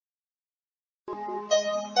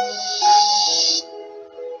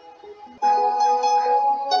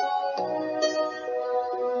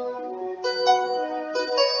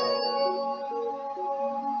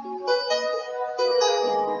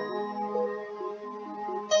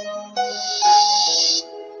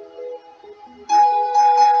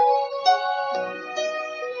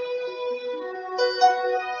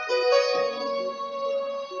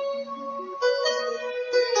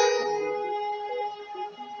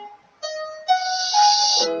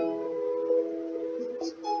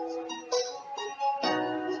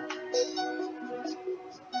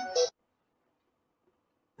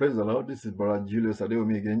Praise the Lord. This is Brother Julius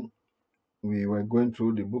Adeomi again. We were going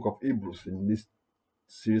through the book of Hebrews in this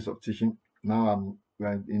series of teaching. Now we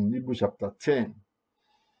are in Hebrews chapter 10.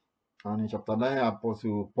 And in chapter 9,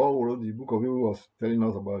 Apostle Paul wrote the book of Hebrews was telling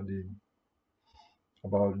us about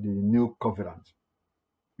the new covenant,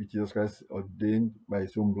 which Jesus Christ ordained by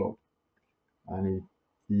his own blood. And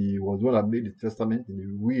he was one that made the testament in the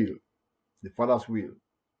will, the Father's will.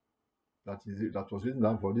 That was written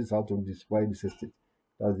down for this how to destroy this estate.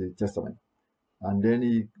 That's the testament. And then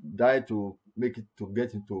he died to make it, to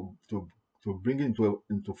get into, to bring it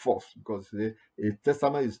into force, because a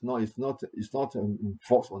testament is not in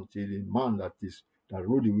force until the man that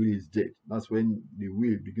wrote the will is dead. That's when the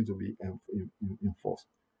will begins to be in force.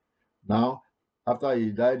 Now, after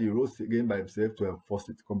he died, he rose again by himself to enforce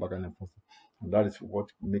it, come back and enforce it. And that is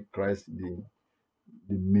what makes Christ the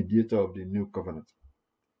mediator of the new covenant.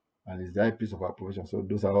 And it's the high priest of our profession. So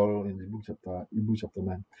those are all in the book Hebrews chapter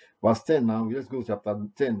 9. Verse 10 now. Let's go to chapter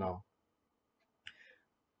 10 now.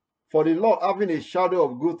 For the law, having a shadow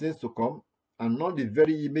of good things to come, and not the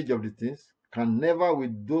very image of the things, can never,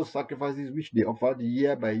 with those sacrifices which they offered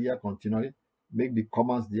year by year continually, make the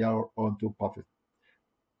comers thereunto perfect.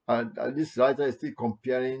 And this writer is still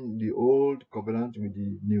comparing the old covenant with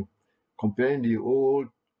the new. Comparing the old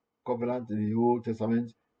covenant in the Old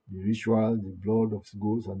Testament, the ritual, the blood of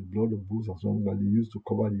goats and the blood of bulls and so on that they used to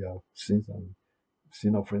cover their sins and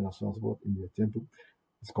sin offering and so on and so forth in their temple.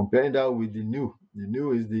 It's comparing that with the new. The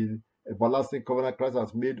new is the everlasting covenant Christ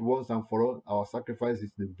has made once and for all. Our sacrifice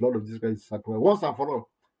is the blood of Jesus Christ, sacrifice once and for all.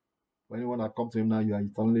 For anyone that comes to him now, you are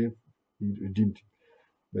eternally redeemed.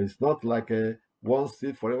 But it's not like a once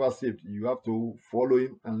saved, forever saved. You have to follow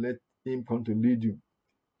him and let him come to lead you.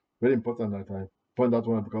 Very important that I point that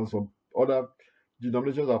one, because some other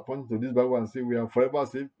denominations are pointing to this Bible and say we are forever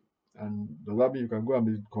saved. And does that mean you can go and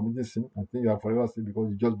be committing sin and think you are forever saved because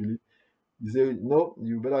you just believe? You say, no,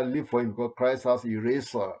 you better live for him, because Christ has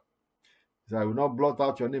eraser. He said, I will not blot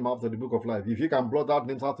out your name out of the book of life. If you can blot out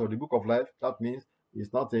names out of the book of life, that means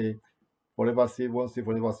it's not a forever saved, once saved,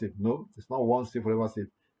 forever saved. No, it's not once saved, forever saved.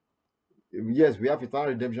 Yes, we have eternal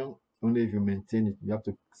redemption only if you maintain it. You have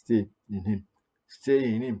to stay in him.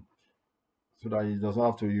 Stay in him, so that he doesn't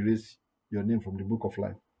have to erase your name from the book of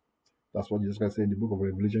life. That's what Jesus Christ said in the book of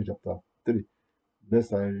Revelation chapter 3.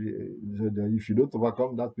 If you don't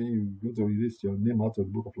overcome, that means you're going to erase your name out of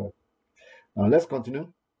the book of life. Now let's continue.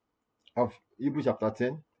 Of Hebrews chapter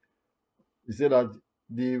 10, he said that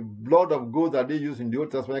the blood of goats that they use in the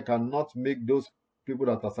Old Testament cannot make those people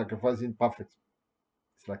that are sacrificing perfect.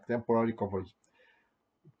 It's like temporary coverage.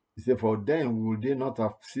 He said, for then would they not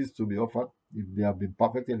have ceased to be offered if they have been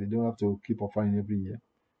perfected? They don't have to keep offering every year,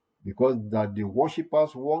 because that the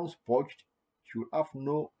worshippers, once purged, should have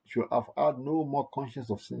had no more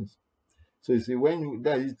conscience of sins. So you see, when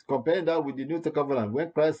that is comparing that with the New Covenant,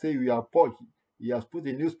 when Christ says you are purged, he has put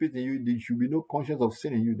a new spirit in you. There should be no conscience of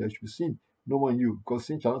sin in you. There should be sin no more in you, because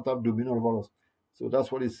sin shall not have dominion over us. So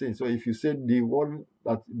that's what he's saying. So if you say the one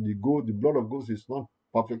that the blood of goats is not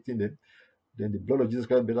perfecting them, then the blood of Jesus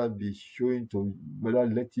Christ better be better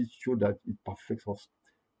let it show that it perfects us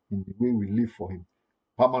in the way we live for him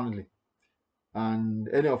permanently. And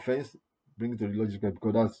any offense, bring it to the Lord Jesus Christ,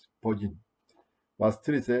 because that's purging. Verse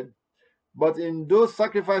 3 said, but in those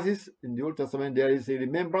sacrifices in the Old Testament, there is a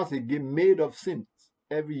remembrance again made of sins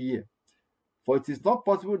every year. For it is not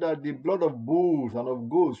possible that the blood of bulls and of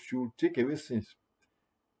goats should take away sins.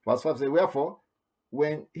 Verse 5 says, wherefore,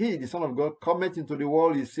 when he, the Son of God, cometh into the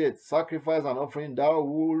world, he said, sacrifice and offering thou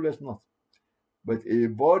wouldest not, but a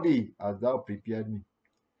body hast thou prepared me.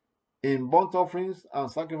 In burnt offerings and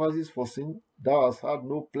sacrifices for sin, thou hast had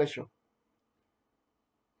no pleasure.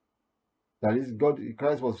 That is,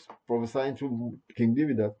 Christ was prophesying to King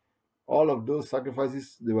David that all of those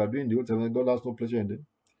sacrifices they were doing in the Old Testament, God has no pleasure in them.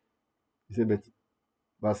 He said, but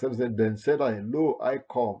verse 7 said, then said I, lo, I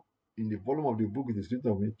come. In the volume of the book it is written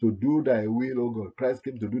of me, to do thy will, O God. Christ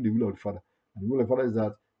came to do the will of the Father. And the will of the Father is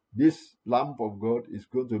that this Lamb of God is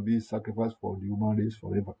going to be sacrificed for the human race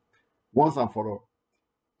forever, once and for all.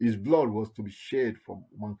 His blood was to be shed for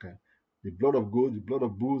mankind. The blood of goats, the blood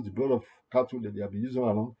of bulls, the blood of cattle that they have been using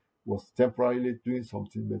along was temporarily doing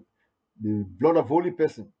something, but the blood of holy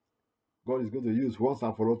person, God is going to use once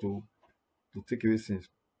and for all to take away sins.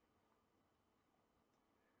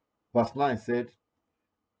 Verse 9 said,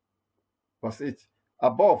 verse 8,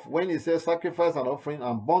 above, when he says sacrifice and offering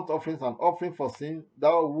and burnt offerings and offering for sin,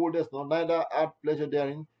 thou wouldest not, neither have pleasure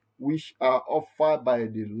therein, which are offered by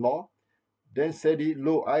the law. Then said he,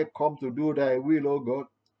 lo, I come to do thy will, O God.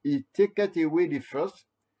 He taketh away the first,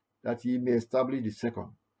 that he may establish the second.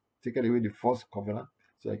 Taketh away the first covenant,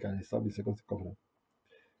 so I can establish the second covenant.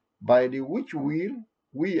 by the which will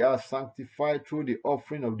we are sanctified through the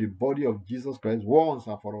offering of the body of Jesus Christ once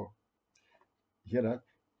and for all. You hear that?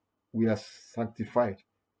 We are sanctified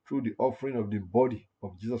through the offering of the body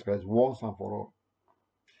of Jesus Christ once and for all.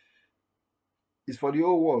 It's for the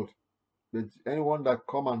whole world, but anyone that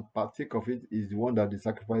come and partake of it is the one that the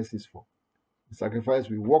sacrifice is for. The sacrifice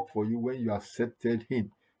will work for you when you accepted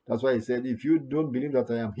him. That's why he said, if you don't believe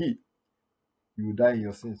that I am he, you will die in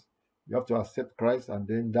your sins. You have to accept Christ, and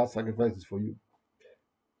then that sacrifice is for you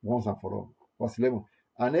once and for all. Verse 11.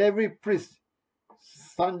 And every priest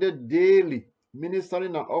standeth daily,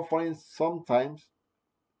 ministering and offering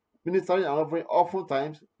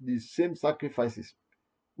oftentimes the same sacrifices,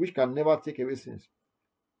 which can never take away sins.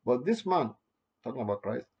 But this man, talking about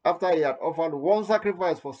Christ, after he had offered one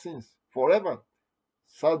sacrifice for sins forever,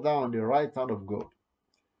 sat down on the right hand of God,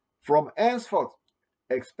 from henceforth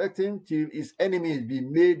expecting till his enemies be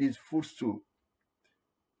made his footstool.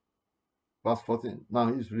 Verse 14.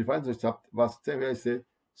 Now he's referring to chapter verse 10, where he says,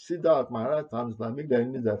 sit thou at my right hand, and make thy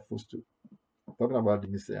enemies thy footstool. Talking about the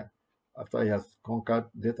Messiah. After he has conquered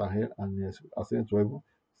death and hell, and he has ascended to heaven,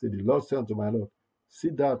 said, the Lord said unto my Lord,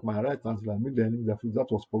 sit thou at my right hand, and make thy enemies thy footstool.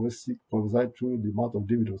 That was prophesied through the mouth of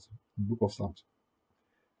David, also, in the book of Psalms.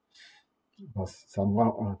 Verse Psalm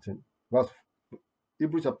 110. Verse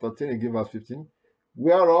Hebrews chapter 10 again, verse 15.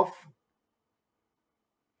 Whereof,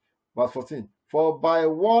 verse 14. For by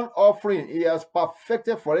one offering he has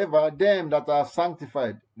perfected forever them that are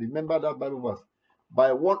sanctified. Remember that Bible verse.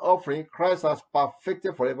 By one offering, Christ has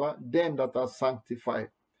perfected forever them that are sanctified.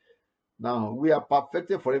 Now, we are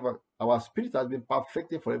perfected forever. Our spirit has been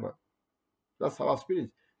perfected forever. That's our spirit.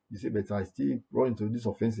 You say, but I still run into these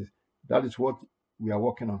offenses. That is what we are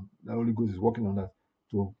working on. The Holy Ghost is working on that,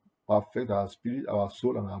 to perfect our spirit, our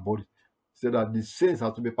soul, and our body. So that the saints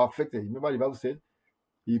have to be perfected. Remember the Bible said,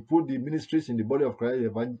 he put the ministries in the body of Christ,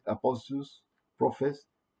 apostles, prophets,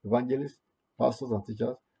 evangelists, pastors, and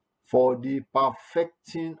teachers, for the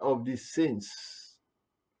perfecting of the saints.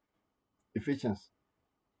 Ephesians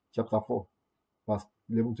chapter 4, verse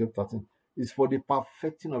 11, 12, 13. It's for the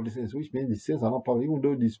perfecting of the saints, which means the saints are not perfect. Even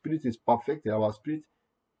though the spirit is perfected, our spirit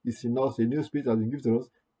is in us, a new spirit has been given to us,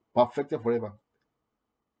 perfected forever.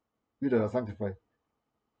 We that are sanctified.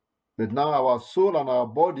 But now our soul and our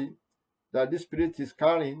body that this spirit is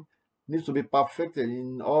carrying needs to be perfected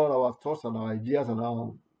in all our thoughts and our ideas and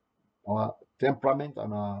our temperament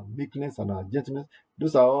and our meekness and our gentleness.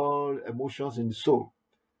 Those are all emotions in the soul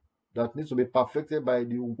that needs to be perfected by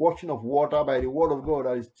the washing of water, by the word of God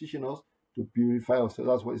that is teaching us to purify ourselves.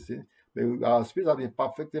 That's what it's saying. But our spirit has been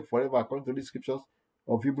perfected forever according to the scriptures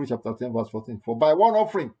of Hebrews chapter 10, verse 14. For by one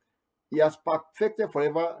offering he has perfected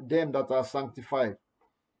forever them that are sanctified.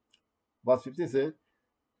 Verse 15 says,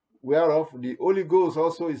 whereof the Holy Ghost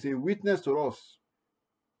also is a witness to us.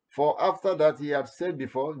 For after that he had said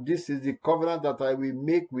before, this is the covenant that I will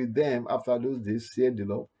make with them after those days, said the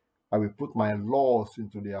Lord. I will put my laws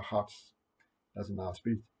into their hearts, that's in our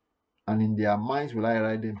spirit, and in their minds will I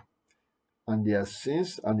write them, and their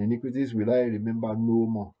sins and iniquities will I remember no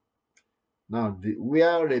more. Now,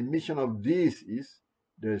 where remission of this is,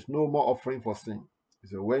 there is no more offering for sin.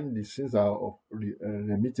 So when the sins are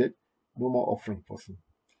remitted, no more offering for sin.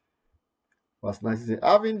 Verse 19 says,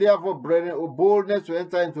 having therefore, brethren, a boldness to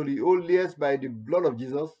enter into the holiest by the blood of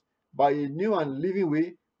Jesus, by a new and living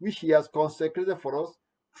way, which he has consecrated for us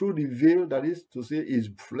through the veil, that is to say, his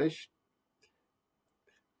flesh.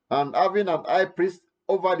 And having an high priest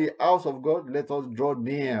over the house of God, let us draw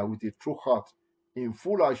near with a true heart, in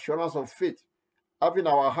full assurance of faith, having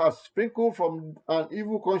our hearts sprinkled from an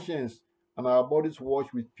evil conscience and our bodies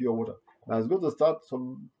washed with pure water. Now it's going to start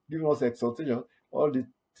some giving us exhortation. All the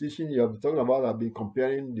teaching you have been talking about have been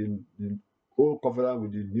comparing the old covenant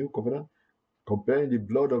with the new covenant, comparing the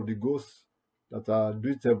blood of the ghosts that are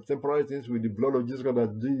doing temporary things with the blood of Jesus Christ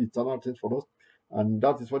that do eternal things for us. And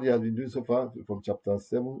that is what he has been doing so far from chapter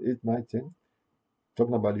 7, 8, 9, 10.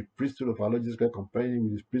 Talking about the priesthood of our Lord Jesus Christ, comparing it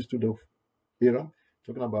with the priesthood of Aaron.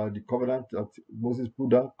 Talking about the covenant that Moses put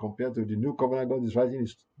down compared to the new covenant. God is writing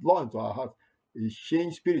his law into our heart. He's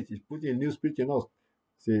changed spirit. He's putting a new spirit in us.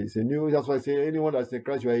 It's a new, that's why I say anyone that's in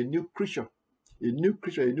Christ, you are a new creature, a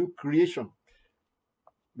new creation.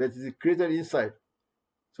 But it is created inside,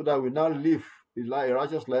 so that we now live a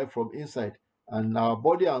righteous life from inside. And our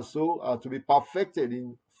body and soul are to be perfected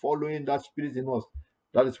in following that spirit in us.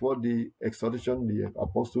 That is what the exhortation, the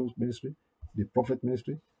apostles' ministry, the prophet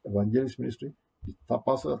ministry, evangelist ministry, the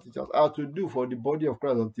pastors and teachers are to do for the body of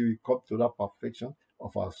Christ until we come to that perfection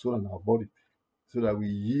of our soul and our body, so that we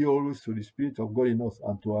yield always to the Spirit of God in us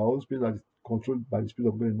and to our own spirit that is controlled by the Spirit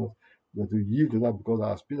of God in us. We have to yield to that because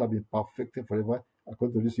our spirit has been perfected forever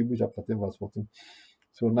according to this Hebrews chapter 10, verse 14.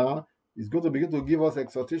 So now it's going to begin to give us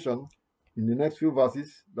exhortation in the next few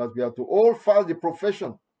verses that we are to hold fast the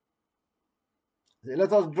profession.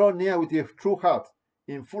 Let us draw near with a true heart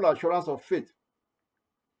in full assurance of faith,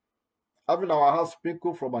 having our hearts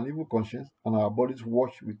sprinkled from an evil conscience and our bodies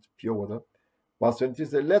washed with pure water. Verse 20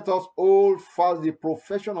 says, let us hold fast the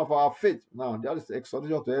profession of our faith. Now, that is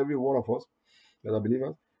exhortation to every one of us that are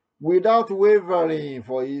believers, without wavering,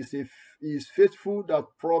 for he is faithful that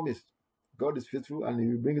promised. God is faithful, and he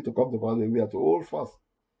will bring it to come to pass. We are to hold fast.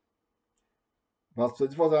 Verse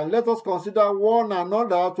 24, and let us consider one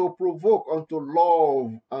another to provoke unto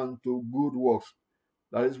love and to good works.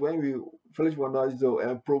 That is when we fellowship one another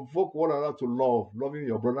and provoke one another to love, loving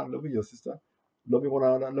your brother, loving your sister, loving one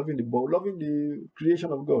another, loving the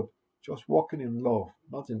creation of God. Just walking in love,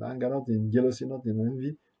 not in anger, not in jealousy, not in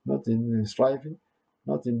envy, not in striving,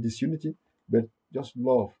 not in disunity, but just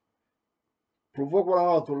love. Provoke one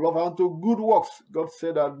another to love and to good works. God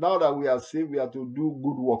said that now that we are saved, we are to do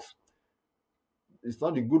good works. It's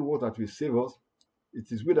not the good work that will save us. It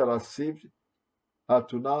is we that are saved are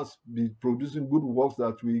to now be producing good works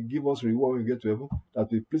that will give us reward when we get to heaven, that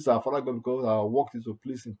will please our Father God, because our work is to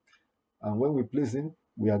please Him. And when we please Him,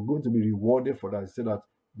 we are going to be rewarded for that. He said that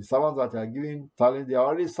the servants that are giving talent, they are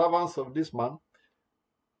already servants of this man,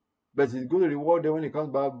 but He's going to reward them when He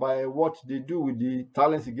comes back by what they do with the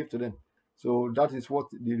talents He gave to them. So that is what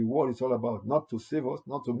the reward is all about. Not to save us,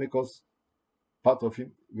 not to make us part of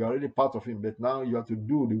Him. We are already part of Him, but now you have to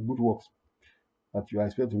do the good works that you are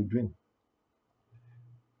expected to be doing.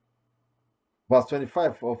 Verse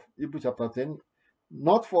 25 of Hebrews chapter 10,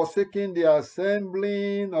 not forsaking the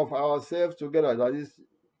assembling of ourselves together, that is,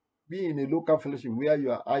 be in a local fellowship where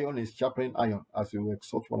your iron is sharpening iron, as you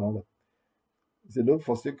exhort one another. He said, don't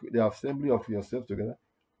forsake the assembly of yourselves together,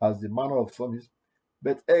 as the manner of some is,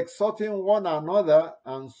 but exhorting one another,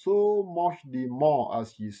 and so much the more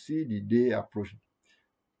as you see the day approaching.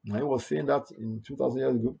 Now, he was saying that in 2,000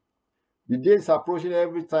 years ago. The day is approaching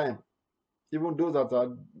every time. Even those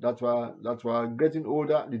that were getting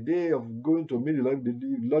older, the day of going to meet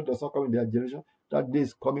the Lord does not come in their generation. That day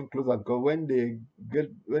is coming closer, because when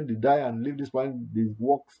they die and leave this planet, the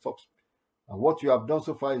work stops. And what you have done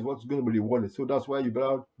so far is what's going to be rewarded. So that's why you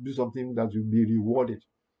better do something that will be rewarded.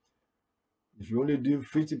 If you only do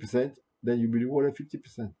 50%, then you'll be rewarded 50%,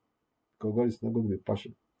 because God is not going to be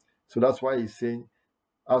partial. So that's why He's saying,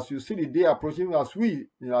 as you see the day approaching, as we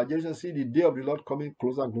in our generation see the day of the Lord coming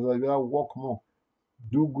closer and closer, you better walk more,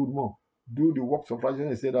 do good more, do the works of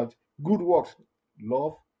righteousness. Say that good works,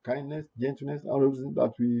 love, kindness, gentleness, all those things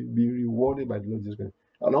that will be rewarded by the Lord Jesus Christ.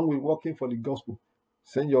 Along with working for the gospel,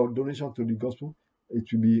 send your donation to the gospel, it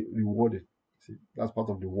will be rewarded. See, that's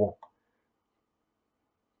part of the work.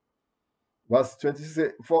 Verse 26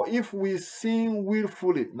 says, for if we sin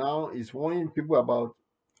willfully, now it's warning people about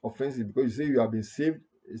offenses, because you say you have been saved.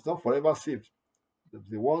 It's not forever saved.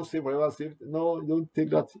 The one saved, forever saved. No, don't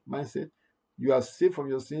take that mindset. You are saved from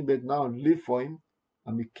your sin, but now live for Him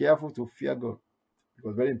and be careful to fear God.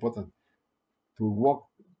 Because very important to walk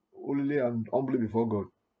holily and humbly before God.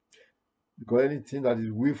 Because anything that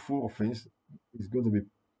is willful offense is going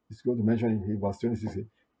to mention in verse 26.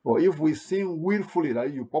 For if we sin willfully,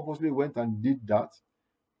 that you purposely went and did that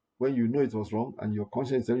when you know it was wrong, and your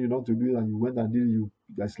conscience telling you not to do it, and you went and did it,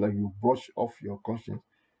 that's like you brush off your conscience,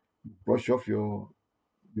 brush off the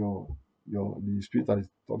spirit that is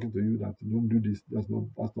talking to you that don't do this, that's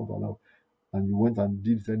not allowed, and you went and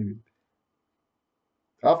did it anyway.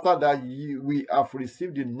 After that, we have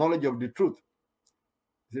received the knowledge of the truth.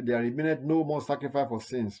 He said, there remaineth no more sacrifice for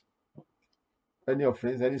sins. Any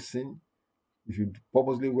offense, any sin, if you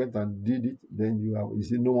purposely went and did it, then you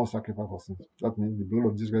see no more sacrifice for sins. That means the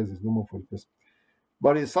blood of Jesus Christ is no more for the person.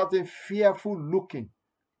 But a certain fearful looking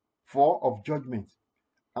for of judgment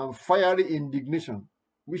and fiery indignation,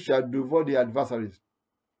 which shall devour the adversaries.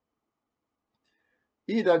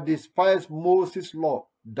 He that despised Moses' law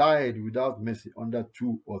died without mercy under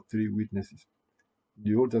 2 or 3 witnesses.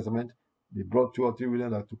 In the Old Testament, they brought 2 or 3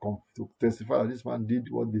 witnesses to testify that this man did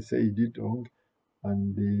what they say he did wrong,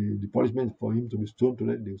 and the punishment for him to be stoned to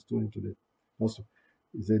death, they stoned him to death. Also,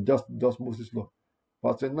 he said, just Moses' law.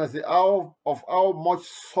 Verse 29 says, how much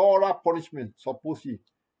sorer punishment, suppose ye,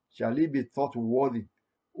 shall he be thought worthy,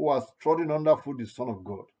 who has trodden underfoot the Son of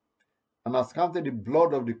God, and has counted the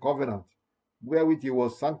blood of the covenant, wherewith he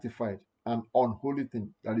was sanctified, an unholy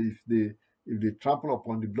thing. That if they trample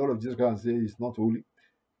upon the blood of Jesus Christ and say it's not holy,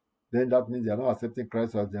 then that means they are not accepting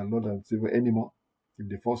Christ as their Lord and Savior anymore, if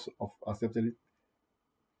they first accepted it.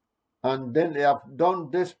 And then they have done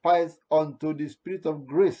despise unto the Spirit of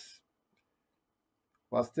grace,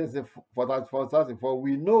 Verse 10 says, for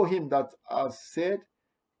we know him that has said,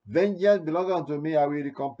 vengeance belongs unto me, I will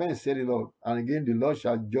recompense, said the Lord. And again, the Lord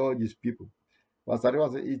shall judge his people. Verse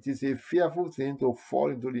 31 says, it is a fearful thing to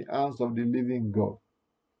fall into the hands of the living God.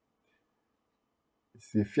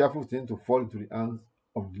 It's a fearful thing to fall into the hands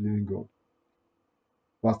of the living God.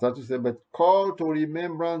 Verse 32 says, but call to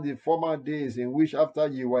remembrance the former days in which after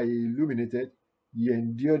ye were illuminated, ye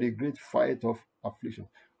endured a great fight of affliction.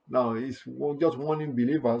 Now, it's just warning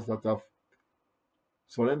believers that have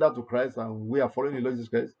surrendered to Christ and we are following the Lord Jesus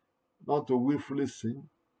Christ, not to willfully sin.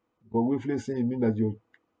 But willfully sin means that you're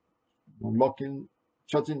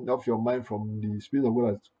shutting off your mind from the Spirit of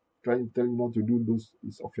God that's trying to tell you not to do those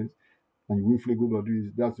is offense, and you willfully go to do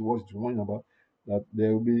it. That's what it's warning about. That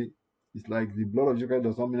there will be, it's like the blood of Jesus Christ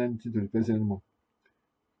does not mean anything to the person anymore.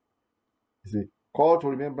 It's a call to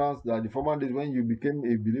remembrance that the former days when you became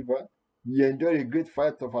a believer, you endured a great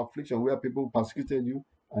fight of affliction where people persecuted you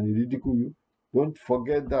and ridiculed you. Don't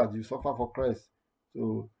forget that you suffer for Christ.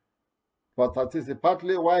 So, but that is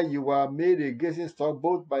partly why you were made a gazing stock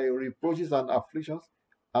both by reproaches and afflictions,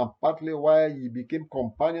 and partly why you became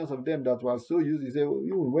companions of them that were so used. He said,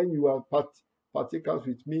 when you are partakers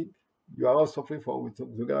with me, you are all suffering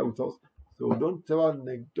together with us. So don't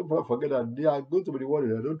ever forget that they are going to be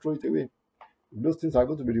rewarded. Don't throw it away. If those things are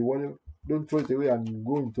going to be rewarded, don't throw it away and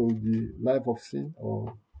go into the life of sin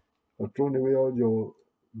or throwing away all your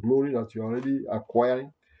glory that you are already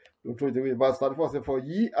acquiring. Don't throw it away. Verse 34 says, for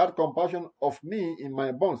ye had compassion of me in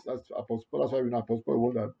my bonds. That's Apostle Paul. That's why we know Apostle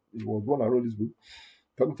Paul was one that wrote this book.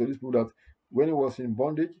 Talking to this book that when he was in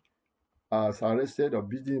bondage, arrested or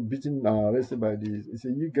beaten arrested by this, he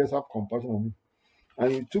said, you guys have compassion on me.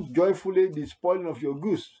 And he took joyfully the spoiling of your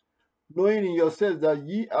goods, knowing in yourselves that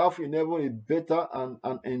ye have in heaven a better and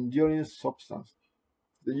an enduring substance.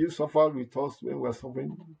 So you suffered with us when we are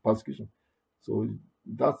suffering persecution. So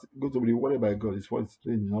that's going to be rewarded by God. It's what it's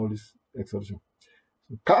saying in all this exhortation.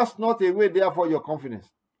 So cast not away therefore your confidence.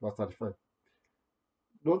 Verse 35.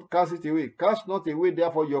 Don't cast it away. Cast not away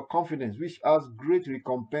therefore your confidence, which has great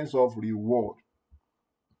recompense of reward.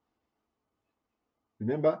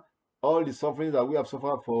 Remember, all the sufferings that we have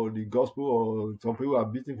suffered for the gospel, or some people are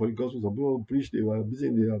beaten for the gospel, some people preach, they were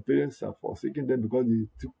beating their parents and forsaking them because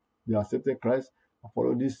they accepted Christ and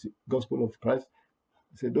followed this gospel of Christ.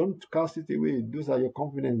 Say, don't cast it away. Those are your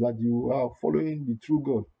confidence that you are following the true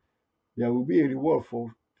God. There will be a reward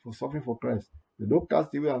for suffering for Christ. So don't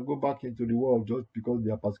cast it away and go back into the world just because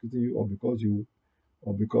they are persecuting you,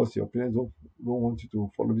 or because your parents don't want you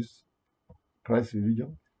to follow this Christ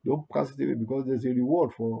religion. Don't cast it away because there's a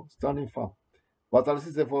reward for standing firm. But as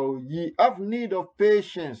he said, for ye have need of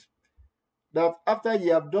patience, that after ye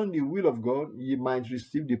have done the will of God, ye might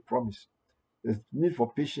receive the promise. There's need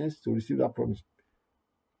for patience to receive that promise.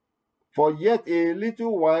 For yet a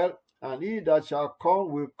little while, and he that shall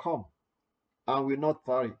come will come, and will not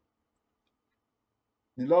tarry.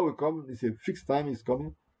 The Lord will come. It's a fixed time. He's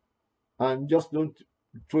coming, and just don't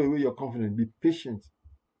throw away your confidence. Be patient.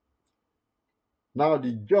 Now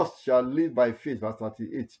the just shall live by faith. Verse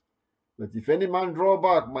 38. But if any man draw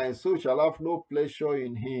back, my soul shall have no pleasure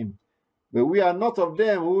in him. But we are not of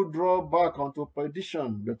them who draw back unto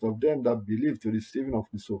perdition, but of them that believe to the saving of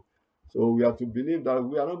the soul. So we are to believe that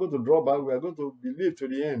we are not going to draw back. We are going to believe to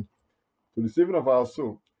the end, to the saving of our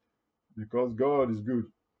soul, because God is good.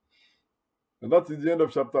 And that is the end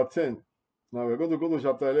of chapter 10. Now we're going to go to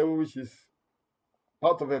chapter 11, which is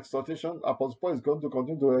part of exhortation. Apostle Paul is going to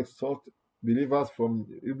continue to exhort believers from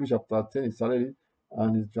Hebrews chapter 10. It's already,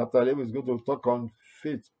 and in chapter 11 is going to talk on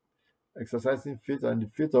faith, exercising faith, and the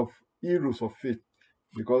faith of heroes of faith.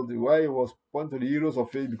 Because why he was pointing to the heroes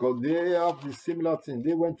of faith, because they have the similar things.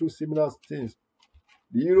 They went through similar things.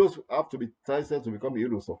 The heroes have to be tested to become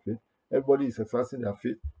heroes of faith. Everybody is exercising their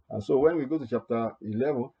faith. And so when we go to chapter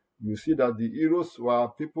 11, you see that the heroes were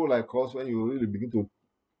people like us. When you really begin to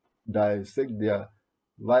dissect their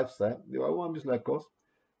lifestyle, they were one just like us.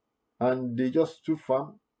 And they just stood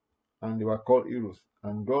firm, and they were called heroes.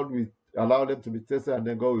 And God will allow them to be tested, and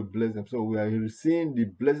then God will bless them. So we are seeing the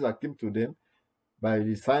blessings that came to them by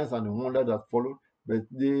the signs and the wonder that followed. But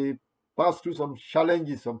they passed through some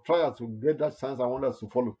challenges, some trials to get that signs and wonders to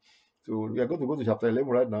follow. So we are going to go to chapter 11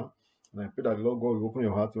 right now. And I pray that the Lord God will open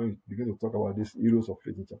your heart when we begin to talk about these heroes of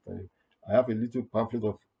faith in chapter 11. I have a little pamphlet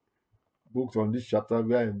of books on this chapter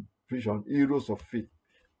where I preach on heroes of faith.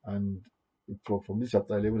 And it's from this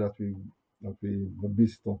chapter 11 that we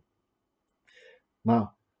based on.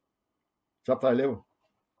 Now, chapter 11.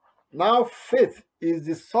 Now faith is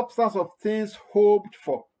the substance of things hoped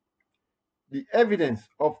for, the evidence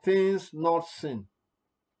of things not seen.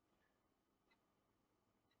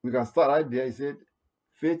 We can start right there. He said,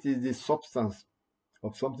 Faith is the substance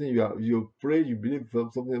of something you pray, you believe for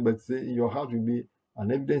something, but say in your heart will be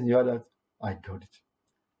an evidence in your heart that I got it.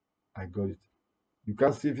 I got it. You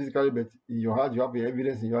can't see physically, but in your heart you have the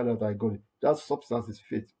evidence in your heart that I got it. That substance is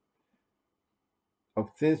faith of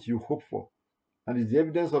things you hope for. And it's the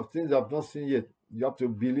evidence of things you have not seen yet. You have to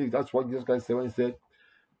believe. That's what Jesus Christ said when he said,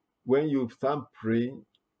 when you stand praying,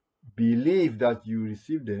 believe that you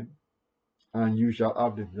receive them and you shall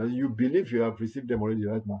have them. You believe you have received them already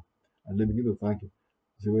right now. And then begin to thank him.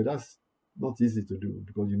 You say, well, that's not easy to do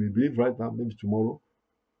because you may believe right now, maybe tomorrow,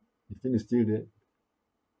 the thing is still there.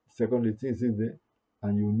 Second, the thing is still there.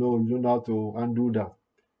 And you don't know how to undo that.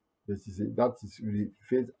 But you say, that is really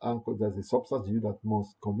faith anchor. There's a substance in you that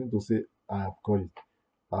must continue to say, I have got it.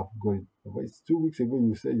 I've got it. But it's 2 weeks ago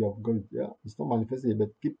you said you have got it. Yeah, it's not manifested, but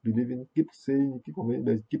keep believing, keep saying, keep convincing,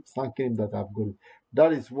 but keep thanking him that I've got it.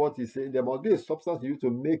 That is what he's saying. There must be a substance in you to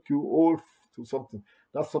make you hold to something.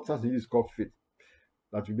 That substance in you is called faith.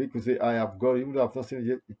 That will make you say, I have got it. Even though I've not seen it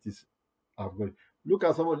yet, it is, I've got it. Look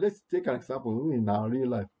at someone. Let's take an example in our real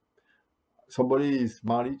life. Somebody is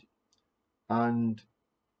married and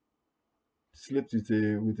slept with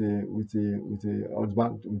a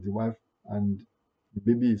husband, with the wife, and the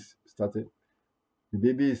baby is started. The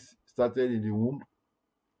baby is started in the womb.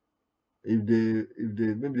 If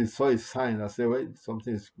they maybe they saw a sign that say, well,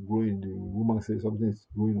 something is growing, the woman says something is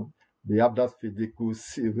going on. They have that faith. They could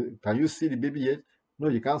see. Can you see the baby yet? No,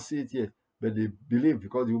 you can't see it yet. But they believe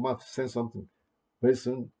because the woman said something. Very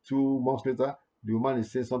soon, 2 months later, the woman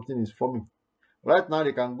is saying something is forming. Right now,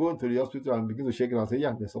 they can go into the hospital and begin to shake it and say,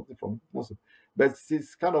 yeah, there's something for me. Also. But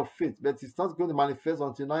it's kind of faith. But it's not going to manifest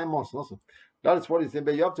until 9 months. Also. That is what he's saying.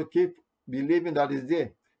 But you have to keep believing that it's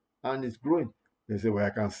there and it's growing. They say, well, I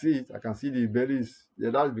can see it. I can see the berries. Yeah,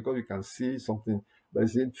 that is because you can see something. But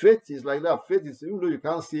faith is like that. Faith is, even though you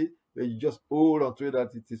can't see it, but you just hold on to it that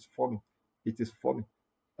it is forming. It is forming.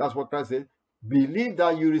 That's what Christ said. Believe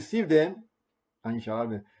that you receive them and you shall have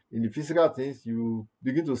them. In the physical things, you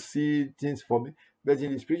begin to see things forming. But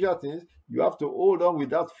in the spiritual things, you have to hold on with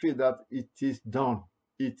that faith that it is done.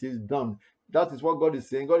 It is done. That is what God is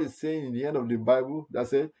saying. God is saying in the end of the Bible that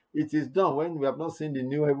says, it is done. When we have not seen the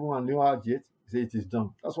new heaven and new earth yet, he says it is done.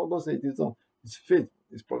 That's what God says, it is done. It's faith.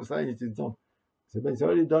 It's prophesying it is done. But it's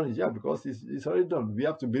already done. Yeah, because it's already done. We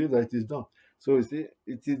have to believe that it is done. So you see,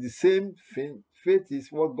 it is the same thing. Faith is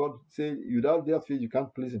what God said. Without that faith, you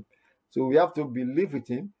can't please him. So we have to believe with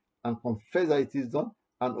him and confess that it is done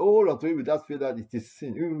and hold on to it with that faith that it is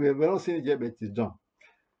sin. We have not seen it yet, but it is done.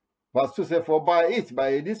 Verse 2 says, for by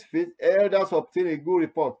this faith, elders obtain a good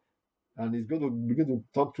report. And he's going to begin to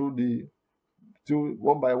talk through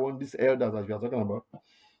one by one, these elders that we are talking about.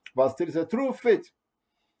 Verse 3 says, through faith,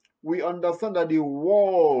 we understand that the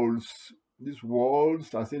worlds, these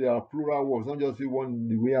worlds, I say there are plural worlds, not just the one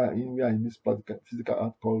we are in this physical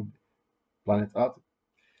earth called planet Earth.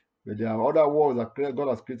 But there are other worlds that God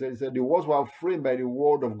has created. He said the worlds were framed by the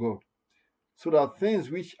word of God, so that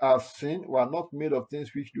things which are seen were not made of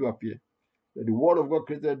things which do appear. But the word of God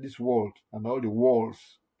created this world and all the worlds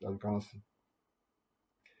that you cannot see.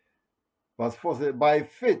 Verse 4 says, by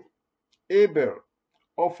faith, Abel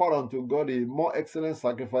offered unto God a more excellent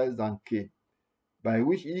sacrifice than Cain, by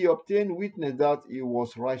which he obtained witness that he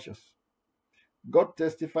was righteous, God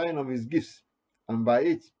testifying of his gifts, and by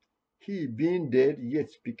it, he being dead yet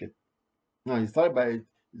speaketh. Now, he's going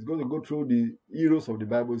to go through the heroes of the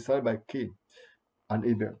Bible. He started by Cain and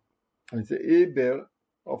Abel. And he said, Abel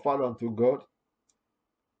offered unto God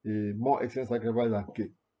a more excellent sacrifice than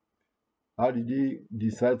Cain. How did he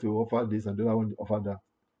decide to offer this and the other one to offer that?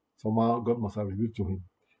 Somehow God must have revealed to him.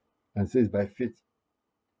 And says by faith.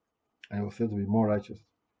 And he was said to be more righteous.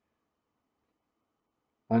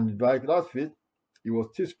 And by that faith, he was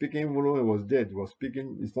still speaking even though he was dead. He was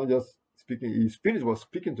speaking. It's not just speaking. His spirit was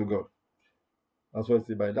speaking to God. That's why I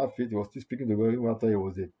say by that faith, he was still speaking to God even after he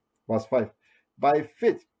was dead. Verse 5. By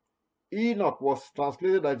faith, Enoch was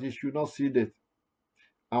translated that he should not see death,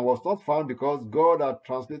 and was not found because God had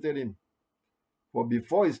translated him. For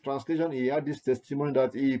before his translation, he had this testimony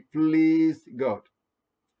that he pleased God.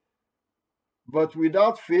 But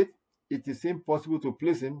without faith, it is impossible to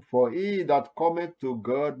please him, for he that cometh to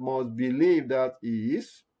God must believe that he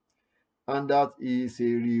is, and that he is a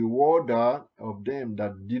rewarder of them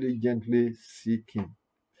that diligently seek him.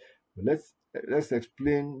 But let's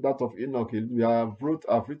explain that of Enoch.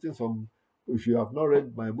 I've written some. If you have not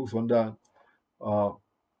read my books under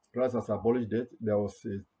Christ has abolished death, there was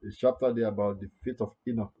a chapter there about the faith of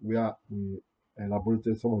Enoch, where we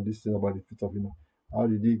elaborated some of these things about the faith of Enoch. How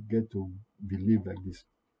did he get to believe like this?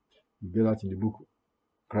 You get that in the book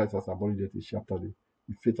Christ has abolished death, chapter there.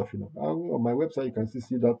 the faith of Enoch. On my website, you can still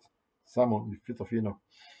see that sermon, the faith of Enoch.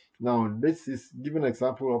 Now, this is giving an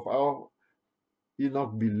example of how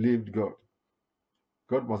Enoch believed God.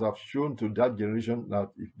 God must have shown to that generation that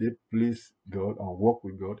if they please God and walk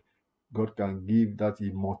with God, God can give that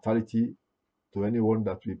immortality to anyone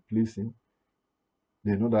that will please him.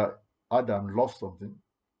 They know that Adam lost something.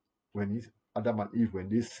 Adam and Eve, when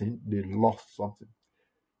they sinned, they lost something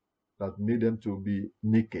that made them to be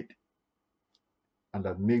naked and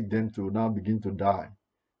that made them to now begin to die.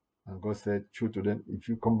 And God said, true to them, if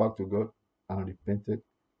you come back to God and repented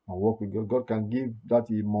and walk with God, God can give that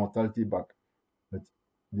immortality back. But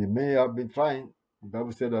they may have been trying. The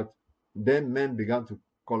Bible said that then men began to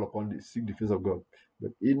call upon seek the face of God.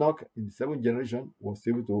 But Enoch in the seventh generation was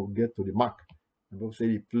able to get to the mark. The Bible said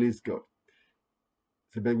he pleased God.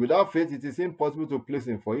 So, but without faith, it is impossible to please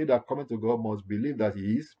him. For he that cometh to God must believe that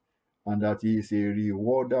he is, and that he is a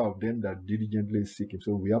rewarder of them that diligently seek him.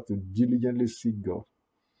 So we have to diligently seek God.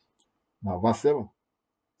 Now, verse 7.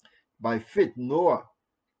 By faith, Noah,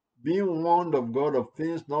 being warned of God of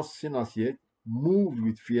things not seen as yet, moved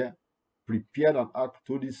with fear, prepared an ark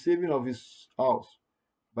to the saving of his house,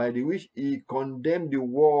 by the which he condemned the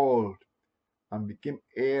world and became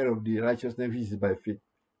heir of the righteousness which is by faith.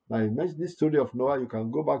 Now, you mentioned this story of Noah. You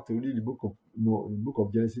can go back to read the book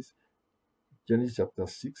of Genesis, Genesis chapter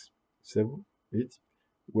 6, 7, 8,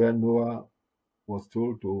 where Noah was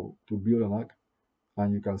told to build an ark.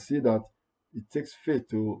 And you can see that it takes faith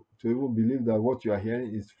to even believe that what you are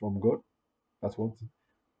hearing is from God. That's one thing.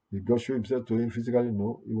 Did God show himself to him physically?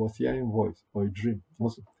 No. He was hearing a voice or a dream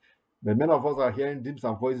also. But many of us are hearing dreams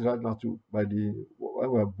and voices right now too. When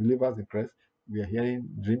we are believers in Christ, we are hearing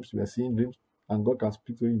dreams, we are seeing dreams, and God can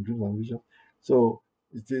speak to you in dreams and visions. So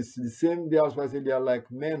it is the same. That's why I say they are like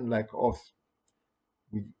men like us.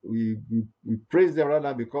 We praise them right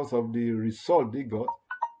now because of the result they got.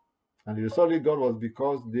 And the result they got was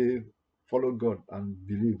because they followed God and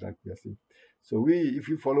believed, like we are saying. So if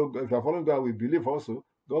you are following God, we believe also,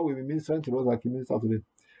 God will be ministering to us like he ministered to them.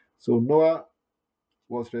 So Noah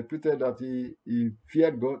was reputed that he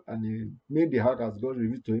feared God and he made the ark as God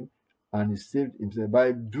revealed to him, and he saved himself.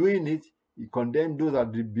 By doing it, he condemned those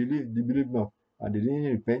that they believed not, and they didn't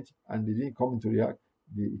repent, and they didn't come into the ark.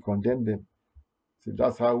 He condemned them. So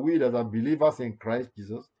that's how we that are believers in Christ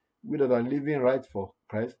Jesus, we that are living right for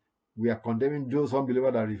Christ, we are condemning those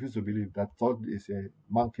unbelievers that refuse to believe, that thought is a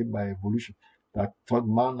man came by evolution, that thought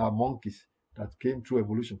man are monkeys that came through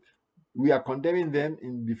evolution. We are condemning them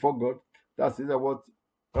before God. That's what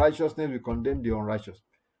righteousness will condemn the unrighteous.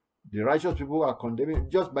 The righteous people are condemning,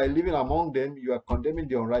 just by living among them, you are condemning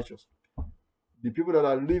the unrighteous. The people that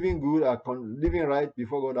are living good, living right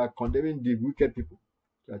before God, are condemning the wicked people.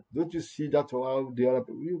 Don't you see that how the other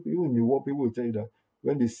people, even in the world, people will tell you that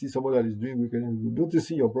when they see somebody that is doing wicked, don't you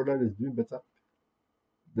see your brother that is doing better?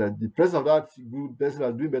 That the person of that good person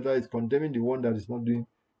that is doing better is condemning the one that is not doing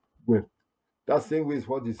well. That same way is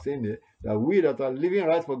what he's saying there, that we that are living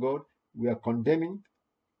right for God, we are condemning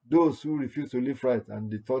those who refuse to live right, and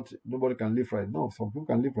they thought nobody can live right. No, some people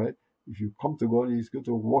can live right. If you come to God, he's going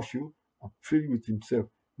to wash you and fill you with himself,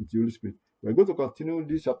 with the Holy Spirit. We're going to continue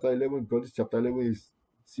this chapter 11 because this chapter 11 is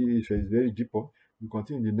very deep. We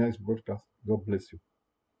continue in the next broadcast. God bless you.